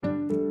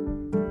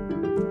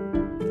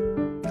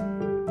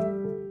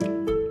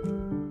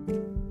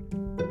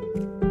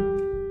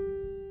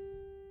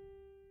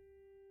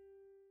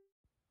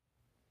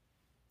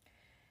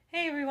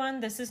everyone,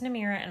 this is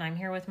Namira and I'm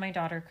here with my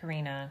daughter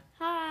Karina.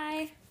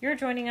 Hi. You're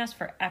joining us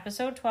for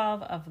episode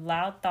 12 of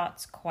Loud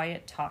Thoughts,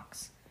 Quiet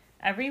Talks.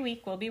 Every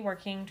week we'll be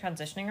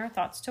transitioning our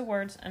thoughts to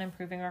words and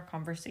improving our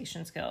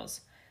conversation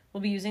skills.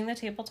 We'll be using the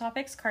table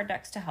topics card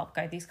decks to help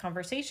guide these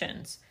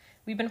conversations.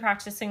 We've been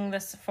practicing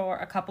this for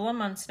a couple of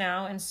months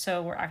now, and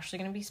so we're actually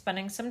going to be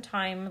spending some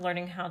time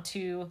learning how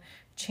to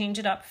change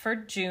it up for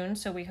June,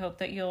 so we hope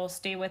that you'll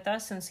stay with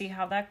us and see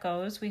how that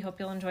goes. We hope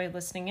you'll enjoy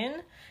listening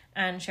in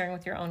and sharing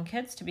with your own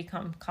kids to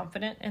become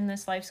confident in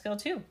this life skill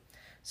too.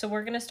 So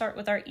we're going to start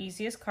with our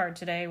easiest card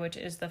today, which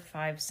is the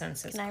Five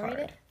Senses card. Can I read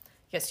it?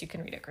 Yes, you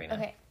can read it, Karina.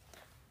 Okay.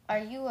 Are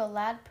you a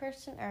loud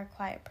person or a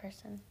quiet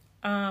person?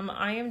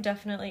 I am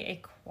definitely a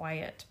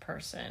quiet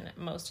person.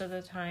 Most of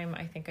the time,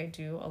 I think I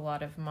do a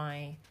lot of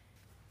my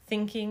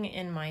thinking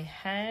in my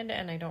head,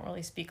 and I don't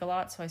really speak a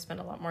lot, so I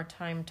spend a lot more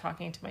time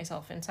talking to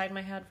myself inside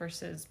my head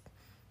versus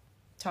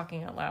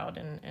talking out loud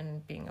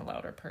and being a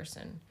louder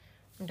person.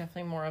 I'm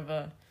definitely more of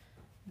a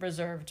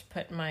reserved,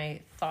 put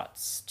my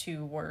thoughts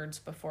to words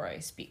before I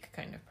speak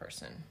kind of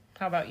person.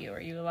 How about you? Are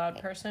you a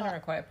loud person or a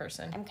quiet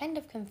person? I'm kind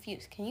of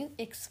confused. Can you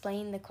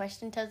explain the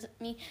question to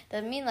me?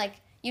 Does it mean like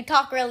you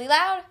talk really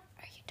loud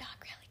or you talk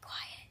really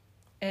quiet?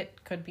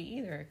 It could be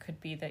either. It could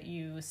be that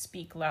you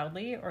speak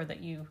loudly or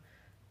that you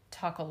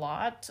talk a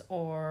lot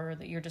or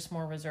that you're just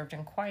more reserved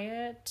and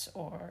quiet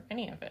or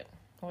any of it.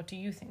 What do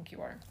you think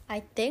you are?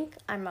 I think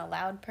I'm a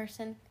loud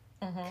person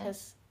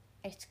because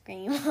I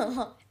scream a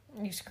lot.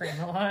 You scream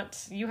a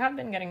lot. You have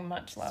been getting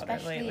much louder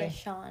Especially lately. at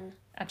Sean.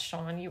 At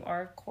Sean, you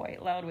are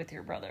quite loud with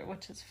your brother,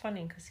 which is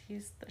funny because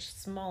he's the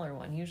smaller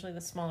one. Usually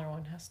the smaller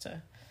one has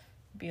to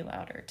be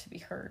louder to be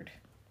heard.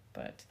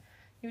 But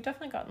you've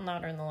definitely gotten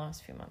louder in the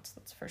last few months,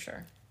 that's for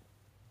sure.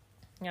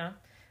 Yeah.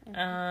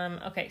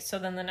 Okay, so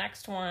then the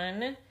next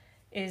one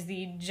is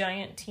the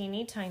Giant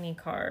Teeny Tiny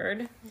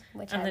card.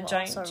 Which and I the will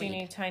Giant also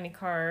Teeny read. Tiny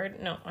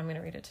card. No, I'm going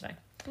to read it today.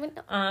 No,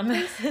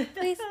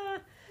 please.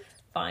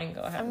 Fine,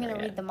 go ahead. I'm going to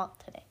read read them all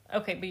today.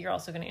 Okay, but you're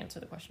also going to answer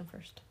the question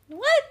first.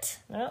 What?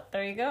 Well,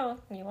 there you go.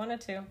 You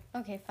wanted to.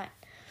 Okay, fine.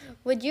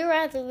 Would you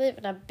rather live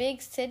in a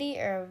big city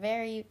or a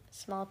very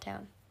small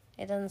town?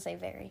 It doesn't say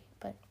very,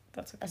 but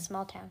That's okay. a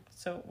small town.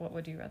 So what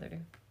would you rather do?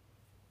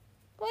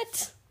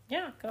 What?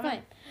 Yeah, go Fine.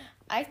 ahead.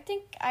 I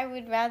think I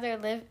would rather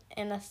live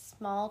in a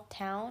small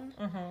town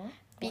Why?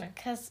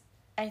 because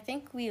I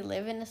think we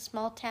live in a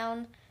small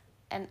town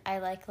and I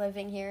like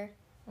living here.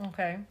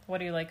 Okay. What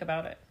do you like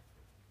about it?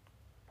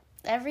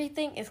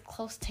 Everything is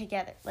close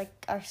together. Like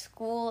our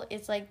school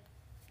is like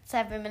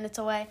 7 minutes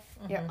away.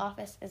 Your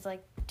office is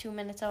like 2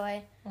 minutes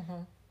away.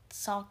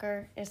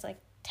 Soccer is like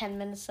 10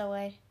 minutes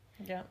away.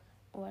 Yeah.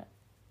 What?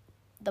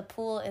 The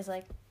pool is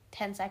like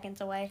 10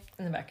 seconds away.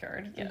 In the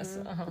backyard, yes.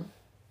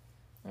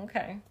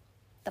 Okay.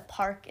 The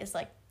park is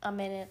like a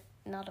minute,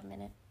 not a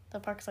minute. The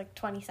park's like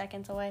 20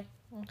 seconds away.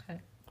 Okay.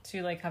 So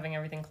you like having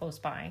everything close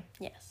by?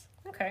 Yes.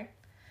 Okay.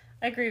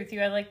 I agree with you.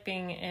 I like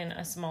being in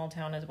a small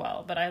town as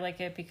well, but I like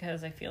it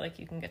because I feel like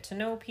you can get to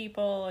know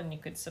people and you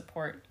could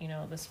support,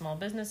 the small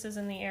businesses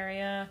in the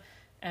area,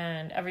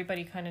 and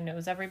everybody kind of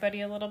knows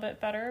everybody a little bit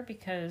better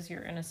because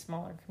you're in a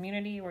smaller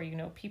community where you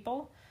know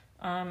people,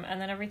 and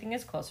then everything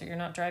is closer. You're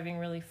not driving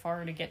really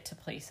far to get to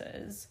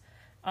places.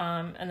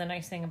 And the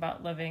nice thing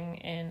about living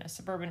in a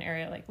suburban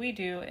area like we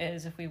do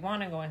is if we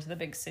want to go into the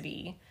big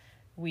city,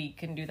 we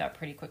can do that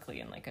pretty quickly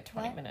in like a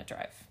 20-minute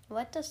drive.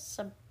 What does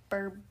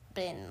suburban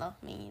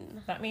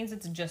mean? That means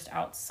it's just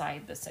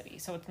outside the city.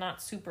 So it's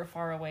not super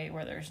far away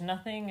where there's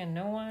nothing and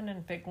no one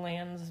and big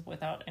lands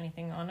without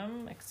anything on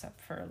them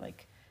except for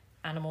like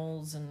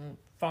animals and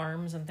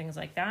farms and things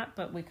like that.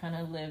 But we kind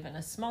of live in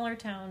a smaller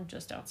town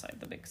just outside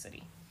the big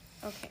city.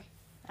 Okay.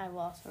 I will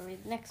also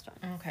read the next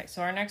one. Okay,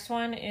 so our next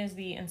one is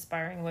the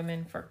Inspiring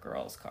Women for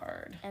Girls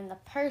card. And the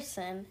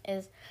person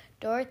is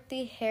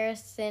Dorothy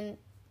Harrison.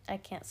 I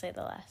can't say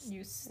the last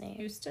name.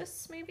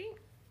 Eustace, maybe?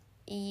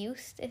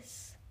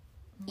 Eustace.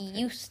 Okay.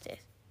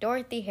 Eustace.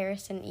 Dorothy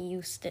Harrison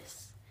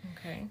Eustace.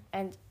 Okay.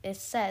 And it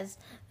says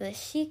that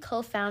she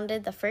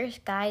co-founded the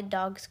first guide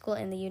dog school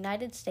in the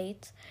United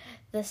States,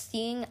 the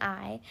Seeing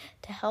Eye,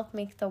 to help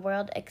make the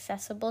world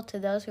accessible to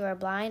those who are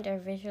blind or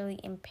visually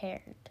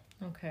impaired.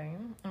 Okay,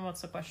 and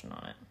what's the question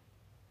on it?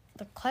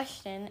 The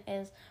question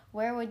is,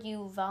 where would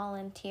you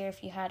volunteer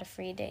if you had a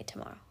free day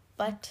tomorrow?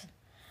 But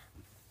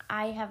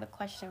I have a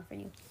question for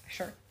you.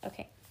 Sure.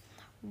 Okay.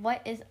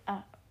 What is a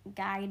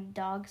guide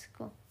dog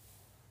school?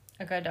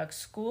 A guide dog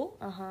school?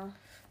 Uh-huh.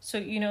 So,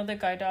 the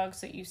guide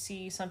dogs that you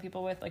see some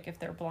people with, like if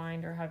they're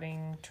blind or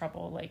having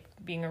trouble, like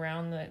being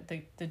around,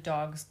 the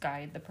dogs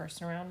guide the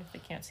person around if they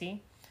can't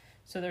see.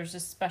 So there's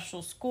this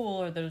special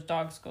school, or those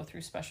dogs go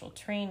through special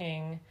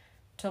training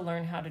to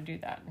learn how to do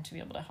that and to be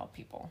able to help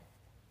people.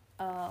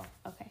 Oh,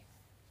 okay.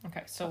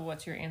 Okay, so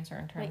what's your answer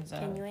in terms Wait,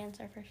 can you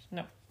answer first?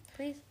 No.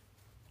 Please?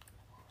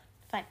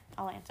 Fine,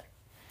 I'll answer.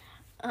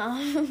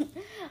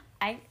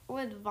 I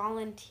would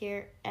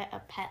volunteer at a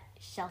pet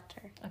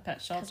shelter. A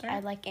pet shelter?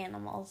 I like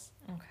animals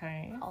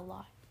Okay. a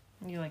lot.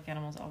 You like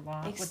animals a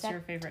lot. What's Except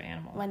your favorite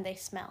animal? when they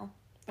smell.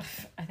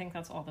 I think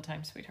that's all the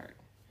time, sweetheart.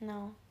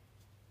 No.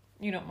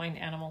 You don't mind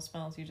animal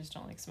smells, you just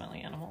don't like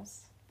smelly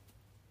animals.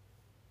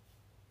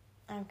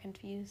 I'm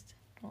confused.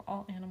 Well,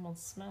 all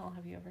animals smell.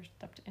 Have you ever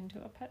stepped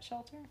into a pet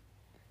shelter?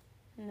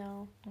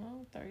 No.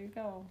 Well, there you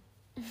go.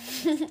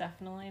 It's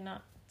definitely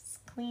not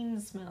clean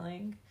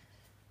smelling.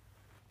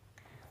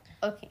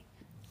 Okay.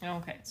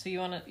 Okay, so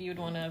you'd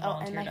want to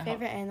volunteer and my to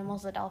favorite help.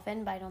 animal's a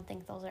dolphin, but I don't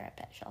think those are at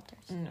pet shelters.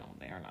 No,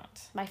 they are not.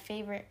 What's my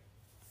favorite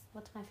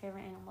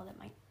animal that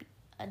might be?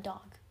 A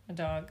dog. A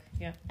dog,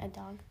 yeah. A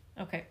dog.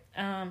 Okay,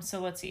 so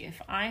let's see.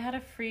 If I had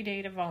a free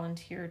day to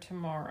volunteer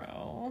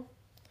tomorrow,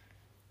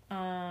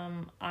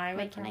 I would...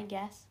 Wait, can I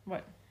guess?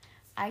 What?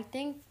 I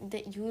think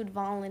that you would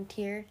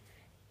volunteer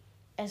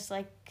as,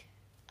 like,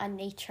 a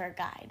nature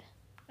guide.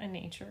 A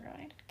nature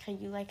guide? Because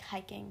you like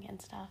hiking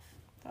and stuff.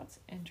 That's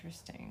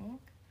interesting.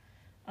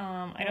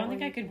 I don't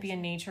think I could be a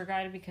nature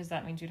guide because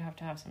that means you'd have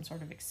to have some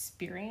sort of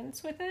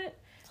experience with it.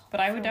 But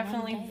I would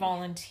definitely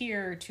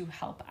volunteer to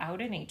help out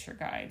a nature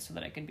guide so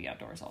that I could be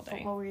outdoors all day.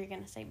 But what were you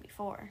going to say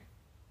before?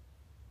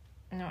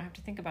 No, I have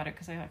to think about it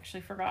because I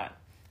actually forgot.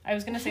 I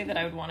was going to say that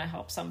I would want to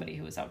help somebody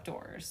who is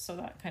outdoors, so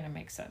that kind of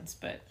makes sense.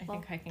 But I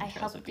think hiking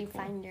trails would be cool.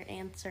 I helped you find your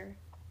answer.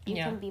 You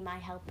can be my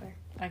helper.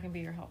 I can be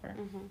your helper?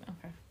 Mm-hmm.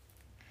 Okay.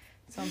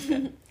 Sounds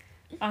good.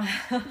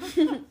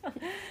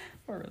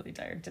 We're really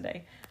tired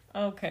today.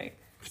 Okay.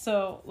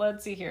 So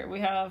let's see here. We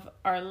have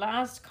our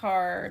last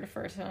card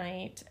for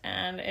tonight,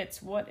 and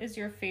it's what is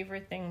your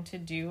favorite thing to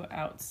do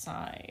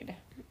outside?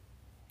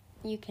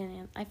 You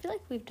can. I feel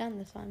like we've done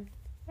this one.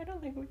 I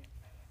don't think we...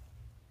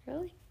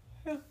 Really?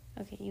 Yeah.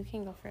 Okay, you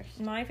can go first.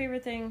 My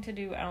favorite thing to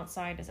do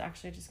outside is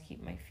actually just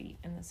keep my feet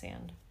in the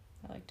sand.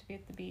 I like to be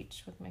at the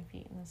beach with my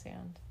feet in the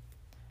sand.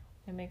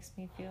 It makes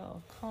me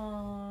feel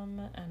calm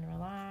and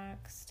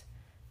relaxed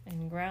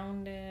and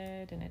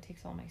grounded, and it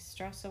takes all my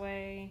stress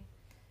away.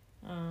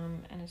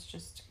 And it's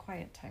just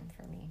quiet time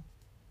for me.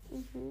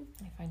 Mm-hmm.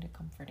 I find it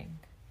comforting.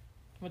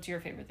 What's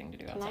your favorite thing to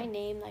do outside? Can I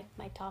name, like,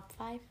 my top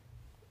 5?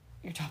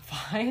 Your top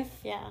 5?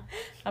 Yeah.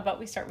 How about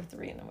we start with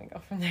 3 and then we go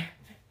from there?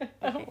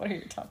 Okay. What are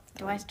your top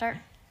 3? Do I start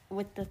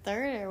with the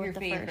third or with the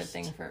first? Your favorite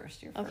thing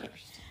first. Your Okay.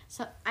 first.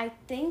 So I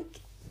think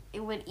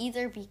it would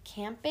either be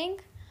camping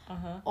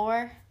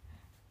or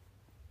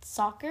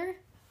soccer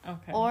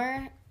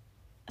or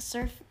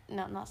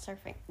not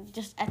surfing,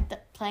 just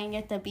playing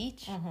at the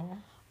beach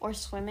or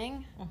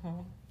swimming.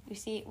 You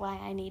see why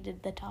I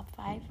needed the top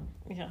 5?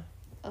 Yeah.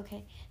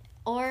 Okay.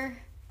 Or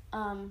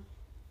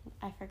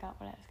I forgot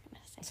what I was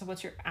going to say. So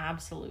what's your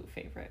absolute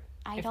favorite?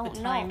 I don't know. If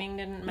the timing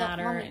didn't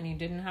matter Mommy, and you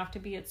didn't have to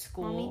be at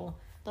school. Mommy,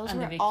 those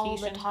and were the all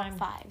the vacation top time,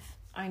 5.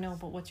 I know,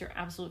 but what's your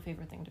absolute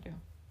favorite thing to do?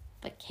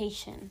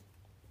 Vacation.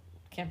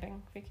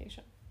 Camping,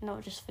 vacation? No,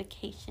 just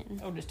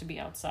vacation. Oh, just to be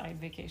outside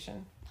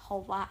vacation.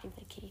 Hawaii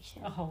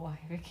vacation. A Hawaii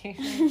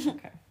vacation.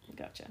 Okay,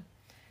 gotcha.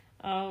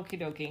 Okie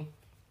dokie.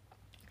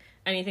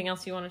 Anything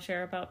else you want to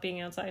share about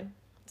being outside?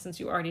 Since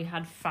you already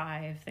had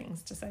 5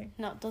 things to say.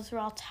 No, those were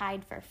all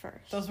tied for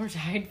first. Those were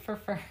tied for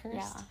first?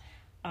 Yeah.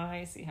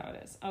 I see how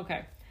it is.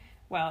 Okay.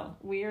 Well,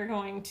 we are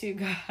going to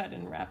go ahead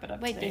and wrap it up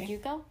today. Wait, did you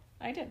go?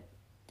 I did.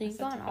 Did you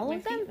go on all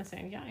of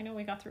them? Yeah, I know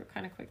we got through it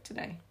kind of quick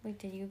today. Wait,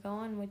 did you go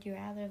on would you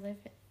rather live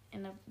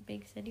in a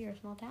big city or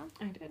small town?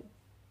 I did.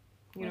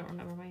 You don't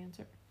remember my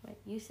answer? Wait,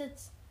 you said,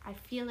 I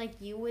feel like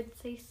you would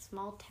say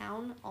small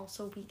town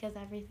also because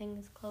everything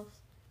is close.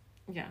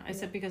 Yeah, I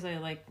said because I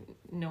like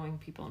knowing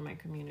people in my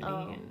community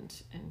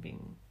and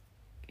being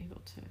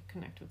able to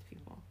connect with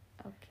people.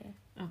 Okay.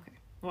 Okay.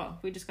 Well,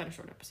 we just got a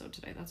short episode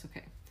today. That's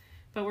okay.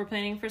 But we're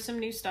planning for some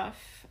new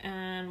stuff,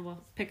 and we'll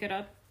pick it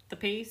up the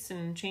pace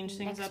and change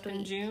things up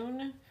in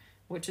June,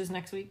 which is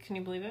next week. Can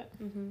you believe it?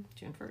 Mm-hmm.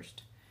 June 1st.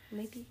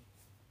 Maybe.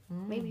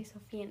 Maybe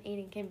Sophie and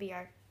Aiden can be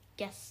our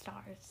guest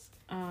stars.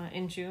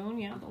 In June,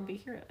 yeah, they'll be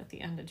here at the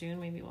end of June.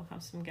 Maybe we'll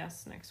have some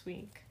guests next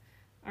week.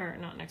 Or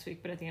not next week,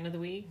 but at the end of the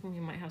week. We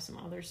might have some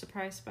other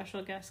surprise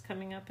special guests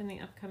coming up in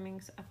the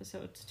upcoming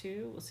episodes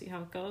too. We'll see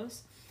how it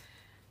goes.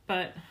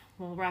 But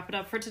we'll wrap it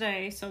up for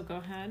today, so go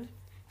ahead.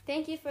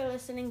 Thank you for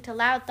listening to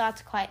Loud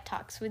Thoughts, Quiet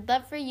Talks. We'd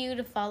love for you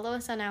to follow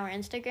us on our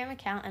Instagram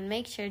account and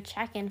make sure to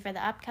check in for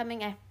the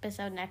upcoming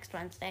episode next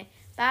Wednesday.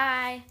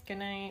 Bye! Good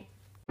night.